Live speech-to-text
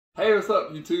what's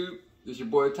up, YouTube? This your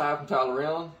boy Ty from Tyler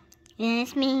Around. And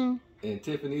it's me. And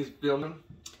Tiffany's filming.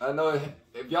 I know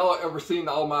if y'all ever seen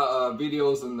all my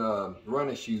videos and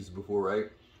running shoes before, right?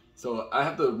 So I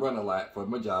have to run a lot for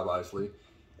my job, obviously.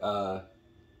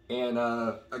 And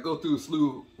I go through a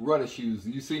slew of running shoes.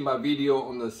 You see my video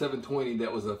on the 720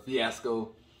 that was a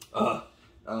fiasco.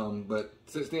 But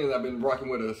since then I've been rocking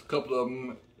with a couple of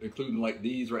them, including like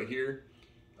these right here.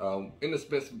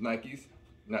 Inexpensive Nikes.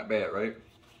 Not bad, right?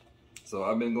 So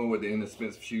I've been going with the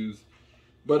inexpensive shoes.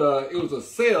 But it was a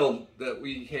sale that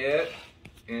we had,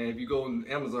 and if you go on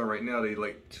Amazon right now, they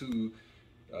like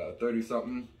 $230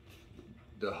 something.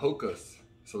 The Hokas.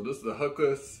 So this is the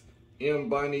Hokas M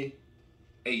Bondi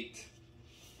 8.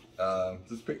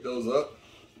 Just picked those up,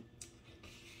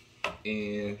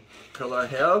 and color I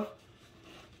have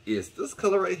is this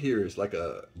color right here. It's like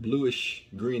a bluish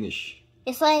greenish.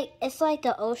 It's like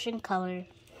the ocean color.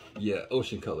 Yeah,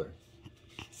 ocean color.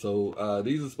 So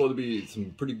these are supposed to be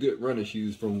some pretty good running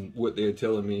shoes from what they're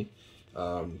telling me.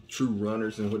 True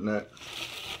runners and whatnot.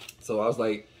 So I was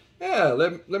like, yeah,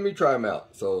 let me try them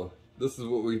out. So this is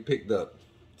what we picked up.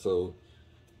 So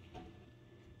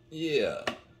yeah,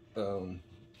 not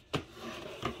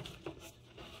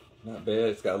bad.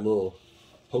 It's got a little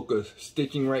Hoka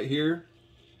stitching right here.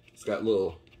 It's got a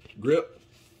little grip.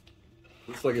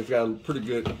 Looks like it's got a pretty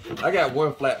good. I got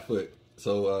one flat foot,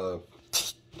 so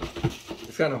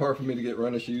it's kind of hard for me to get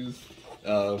running shoes.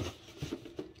 That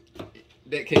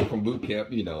came from boot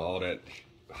camp, you know, all that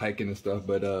hiking and stuff.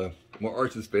 But my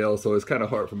arches failed, so it's kind of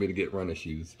hard for me to get running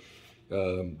shoes.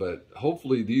 But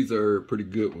hopefully these are pretty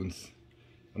good ones.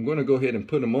 I'm going to go ahead and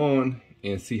put them on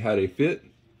and see how they fit.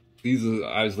 These are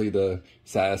obviously the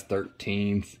size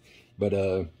 13s, but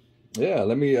yeah,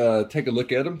 let me take a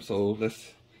look at them. So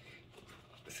let's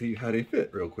see how they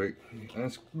fit real quick.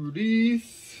 Unscrew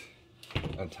these.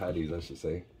 Untie these, I should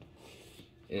say.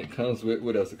 And it comes with,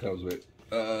 what else it comes with?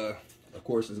 Of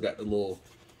course, it's got the little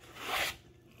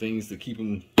things to keep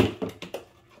them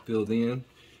filled in. And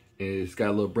it's got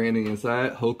a little branding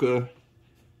inside. Hoka,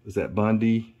 is that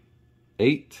Bondi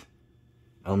 8?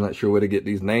 I'm not sure where to get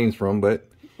these names from, but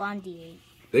Bondi 8.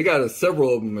 They got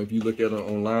several of them if you look at them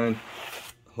online.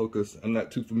 Hokas, I'm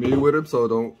not too familiar with them, so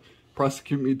don't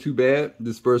prosecute me too bad.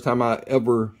 This is the first time I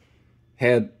ever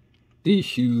had these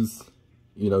shoes.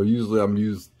 You know, usually I'm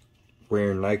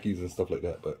wearing Nikes and stuff like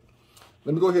that, but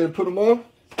let me go ahead and put them on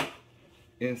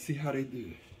and see how they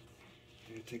do.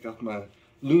 Take off my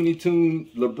Looney Tune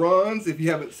LeBrons. If you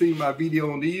haven't seen my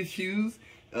video on these shoes,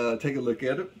 take a look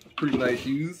at them. Pretty nice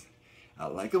shoes. I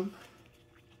like them.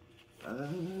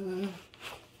 And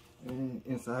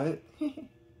inside.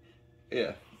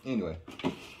 Yeah, anyway.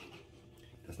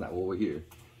 That's not what we're here.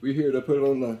 We're here to put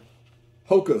on the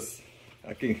Hokas.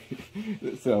 I can't.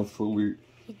 That sounds so weird.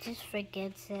 He just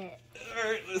forgets it.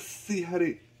 Alright, let's see how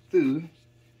they do.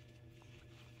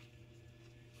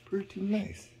 Pretty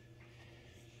nice.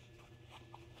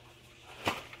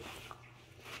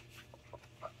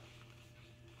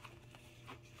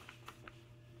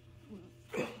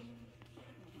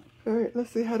 Alright, let's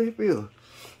see how they feel.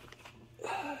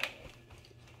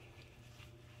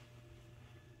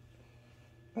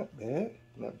 Not bad,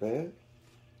 not bad.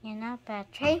 Yeah, not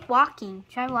bad. Try walking.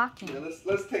 Try walking. Yeah,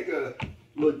 let's take a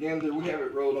look gander. We have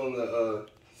it rolled on the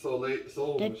soul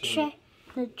machine.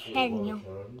 The treadmill.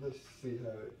 Let's see how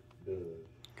it does.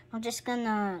 I'm just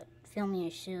gonna film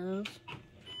your shoes.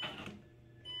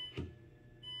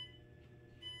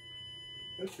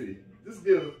 Let's see. Just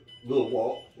give a little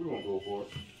walk. We're gonna go for it.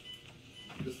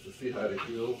 Just to see how they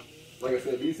feel. Like I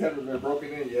said, these haven't been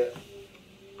broken in yet.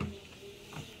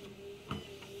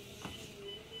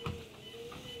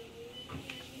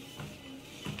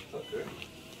 Okay.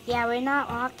 Yeah, we're not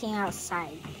walking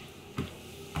outside.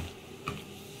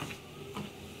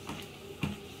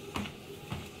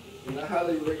 And I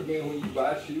highly recommend when you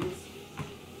buy shoes,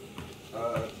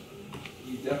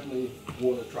 you definitely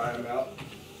want to try them out.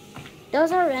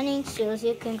 Those are running shoes.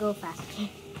 You can go faster.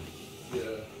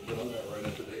 Yeah, but I'm not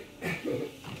running today.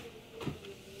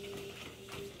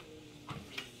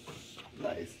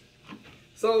 Nice.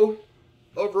 So,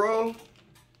 overall,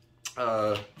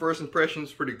 first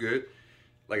impressions pretty good.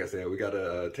 Like I said, we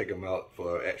gotta take them out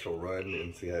for an actual run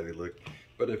and see how they look.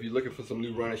 But if you're looking for some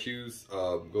new running shoes,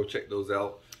 go check those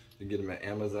out. You can get them at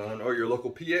Amazon or your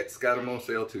local PX. Got them on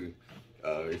sale too,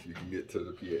 if you can get to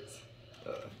the PX.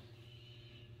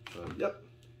 Yep,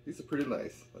 these are pretty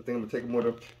nice. I think I'm gonna take them with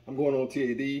them. I'm going on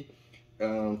TAD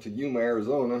to Yuma,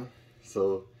 Arizona.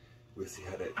 So we'll see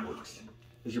how that works.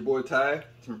 It's your boy Ty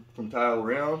from Tyler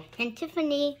Around. And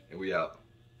Tiffany. And we out.